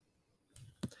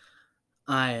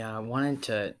I wanted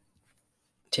to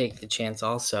take the chance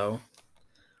also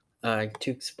to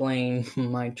explain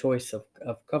my choice of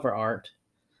cover art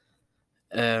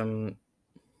um,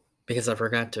 because I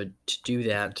forgot to do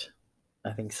that.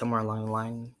 I think somewhere along the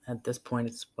line at this point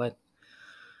it's 5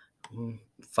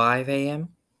 a.m.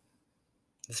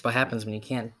 That's what happens when you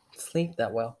can't sleep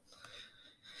that well.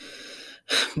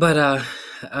 But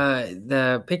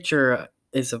the picture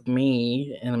is of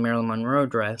me in a Marilyn Monroe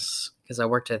dress because I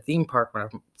worked at a theme park when I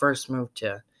first moved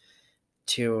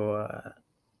to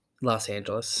Los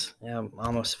Angeles,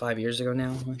 almost 5 years ago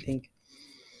now, I think.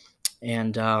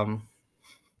 And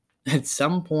at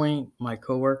some point, my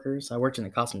coworkers, I worked in the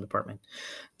costume department.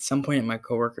 At some point, my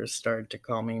coworkers started to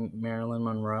call me Marilyn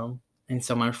Monroe. And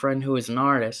so my friend, who is an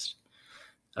artist,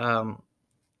 um,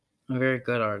 a very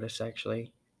good artist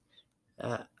actually,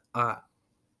 uh, uh,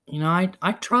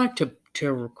 I tried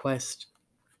to request.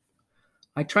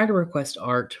 I try to request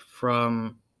art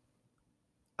from,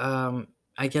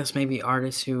 I guess maybe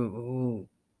artists who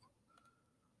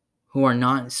are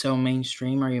not so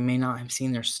mainstream, or you may not have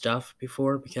seen their stuff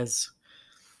before, because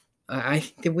I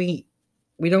think that we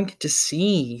don't get to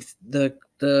see the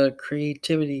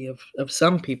creativity of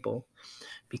some people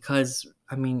because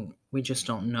I mean we just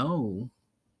don't know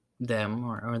them,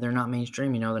 or they're not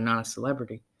mainstream. They're not a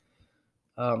celebrity.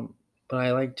 Um, but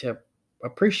I like to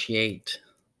appreciate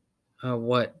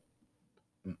what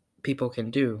people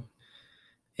can do,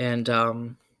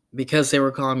 and because they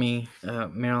were calling me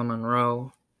Marilyn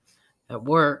Monroe at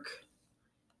work,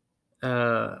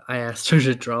 I asked her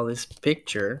to draw this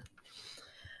picture,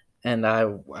 and I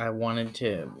wanted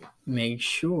to make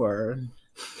sure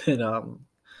that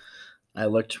I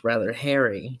looked rather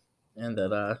hairy, and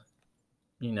that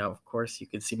of course you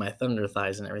could see my thunder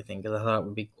thighs and everything, because I thought it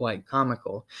would be quite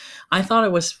comical. I thought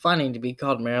it was funny to be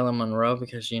called Marilyn Monroe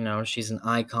because she's an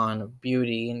icon of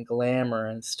beauty and glamour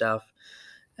and stuff,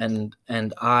 and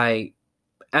I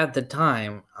at the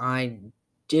time I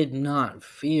did not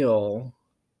feel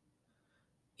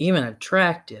even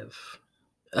attractive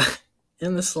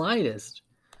in the slightest.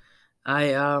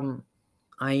 I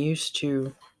I used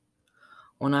to,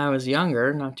 when I was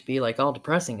younger, not to be like all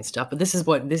depressing and stuff, but this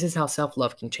is how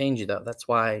self-love can change you, though. That's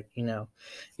why,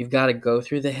 you've got to go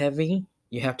through the heavy.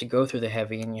 You have to go through the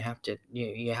heavy, and you have to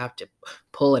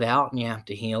pull it out, and you have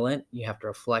to heal it. You have to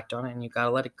reflect on it, and you got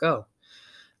to let it go.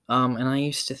 And I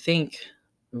used to think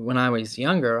when I was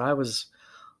younger, I was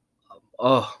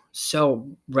so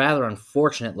rather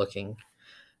unfortunate looking.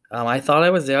 I thought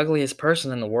I was the ugliest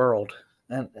person in the world.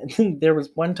 And there was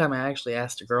one time I actually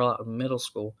asked a girl out of middle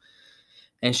school,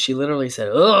 and she literally said,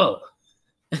 "Ugh."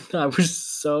 And I was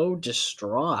so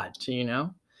distraught.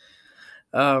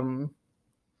 Um,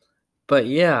 but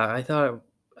yeah, I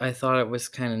thought it was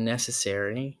kind of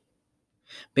necessary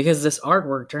because this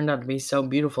artwork turned out to be so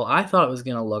beautiful. I thought it was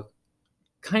gonna look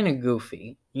kind of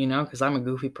goofy, because I'm a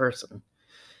goofy person,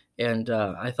 and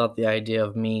I thought the idea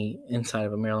of me inside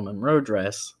of a Marilyn Monroe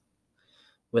dress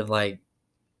with like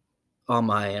all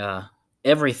my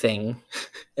everything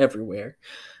everywhere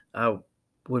uh,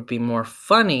 would be more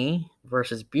funny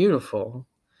versus beautiful,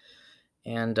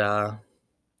 and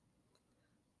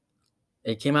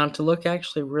it came out to look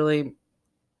actually really,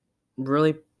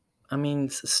 really, I mean,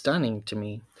 stunning to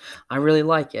me. I really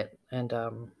like it, and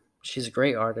she's a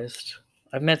great artist.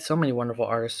 I've met so many wonderful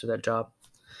artists through that job,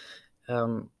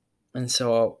 um, and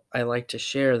so I like to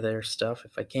share their stuff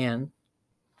if I can.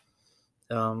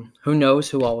 Who knows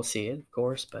who all will see it, of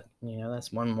course, but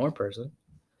that's one more person.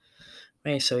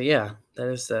 Hey, so yeah, that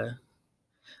is the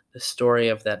story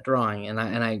of that drawing, and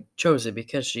I chose it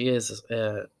because she is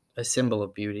a symbol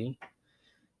of beauty,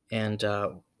 and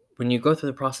when you go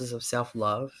through the process of self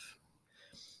love,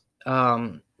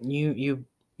 you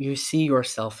see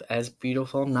yourself as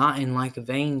beautiful, not in like a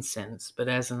vain sense, but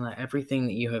as in that everything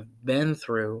that you have been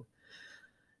through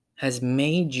has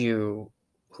made you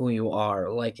who you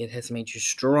are. Like it has made you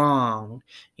strong,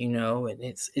 and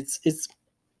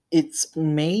it's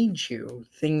made you the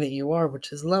thing that you are,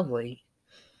 which is lovely.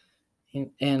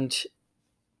 And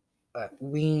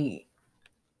we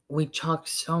talk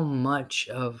so much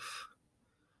of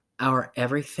our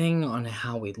everything on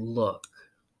how we look,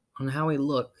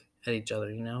 at each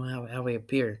other, how we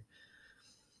appear.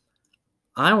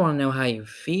 I want to know how you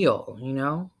feel.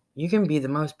 You can be the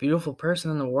most beautiful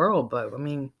person in the world, but I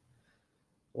mean,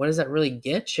 what does that really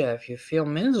get you if you feel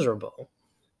miserable?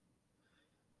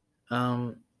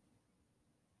 Um,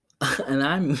 and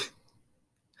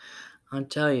I'll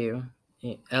tell you,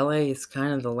 LA is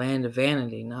kind of the land of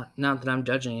vanity. Not that I'm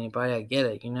judging anybody. I get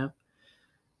it.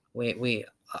 We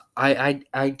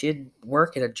I did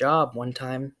work at a job one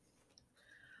time.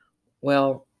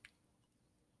 Well,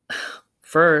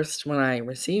 first, when I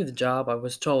received the job, I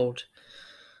was told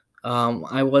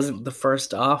I wasn't the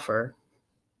first to offer,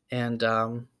 and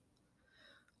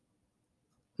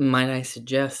might I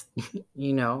suggest,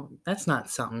 that's not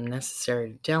something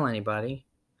necessary to tell anybody.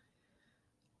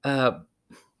 Uh,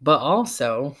 but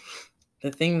also,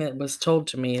 the thing that was told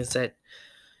to me is that,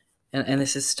 and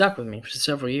this has stuck with me for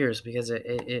several years because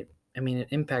it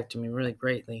impacted me really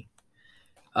greatly.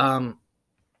 Um,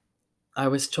 I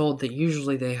was told that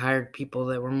usually they hired people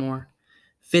that were more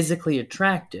physically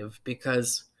attractive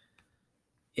because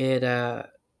it uh,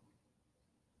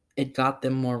 it got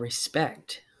them more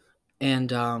respect.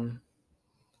 And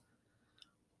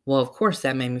well, of course,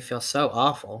 that made me feel so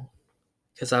awful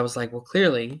because I was like, well,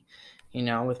 clearly,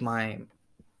 with my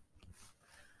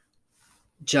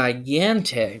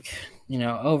gigantic,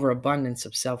 overabundance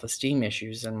of self-esteem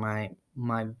issues and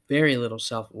my very little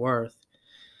self-worth.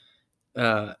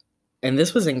 Uh, and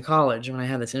this was in college when I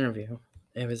had this interview.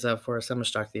 It was for a summer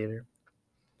stock theater.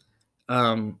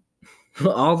 Um,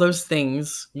 all those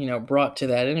things, brought to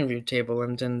that interview table,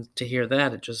 and then to hear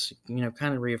that, it just,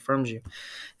 kind of reaffirms you.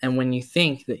 And when you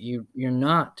think that you're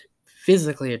not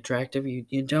physically attractive,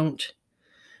 you don't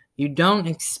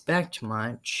expect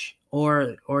much,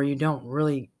 or you don't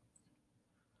really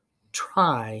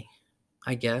try,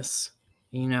 I guess.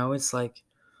 It's like,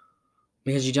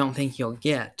 because you don't think you'll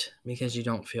get, because you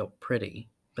don't feel pretty.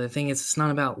 But the thing is, it's not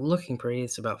about looking pretty,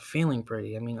 it's about feeling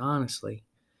pretty. I mean, honestly.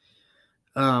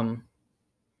 Um,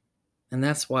 and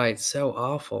that's why it's so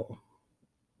awful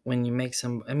when you make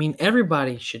some. I mean,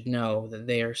 everybody should know that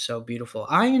they are so beautiful.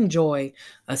 I enjoy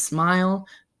a smile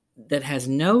that has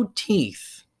no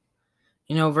teeth,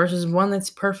 versus one that's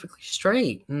perfectly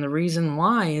straight. And the reason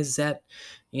why is that,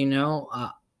 you know, uh,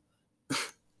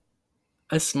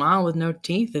 a smile with no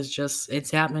teeth is just,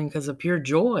 it's happening because of pure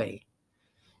joy,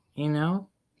 you know?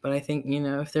 But I think,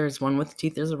 if there's one with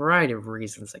teeth, there's a variety of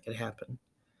reasons that could happen.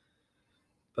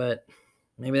 But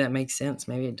maybe that makes sense.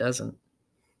 Maybe it doesn't.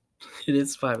 It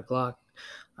is 5 o'clock.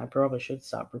 I probably should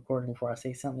stop recording before I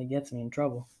say something that gets me in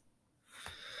trouble.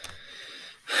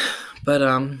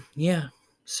 But, yeah.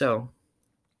 So,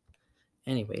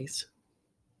 anyways,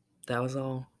 that was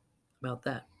all about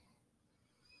that.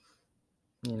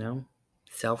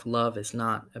 Self-love is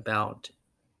not about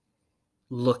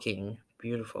looking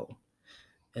beautiful.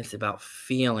 It's about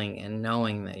feeling and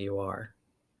knowing that you are.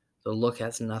 The look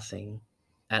has nothing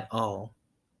at all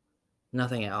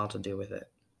to do with it.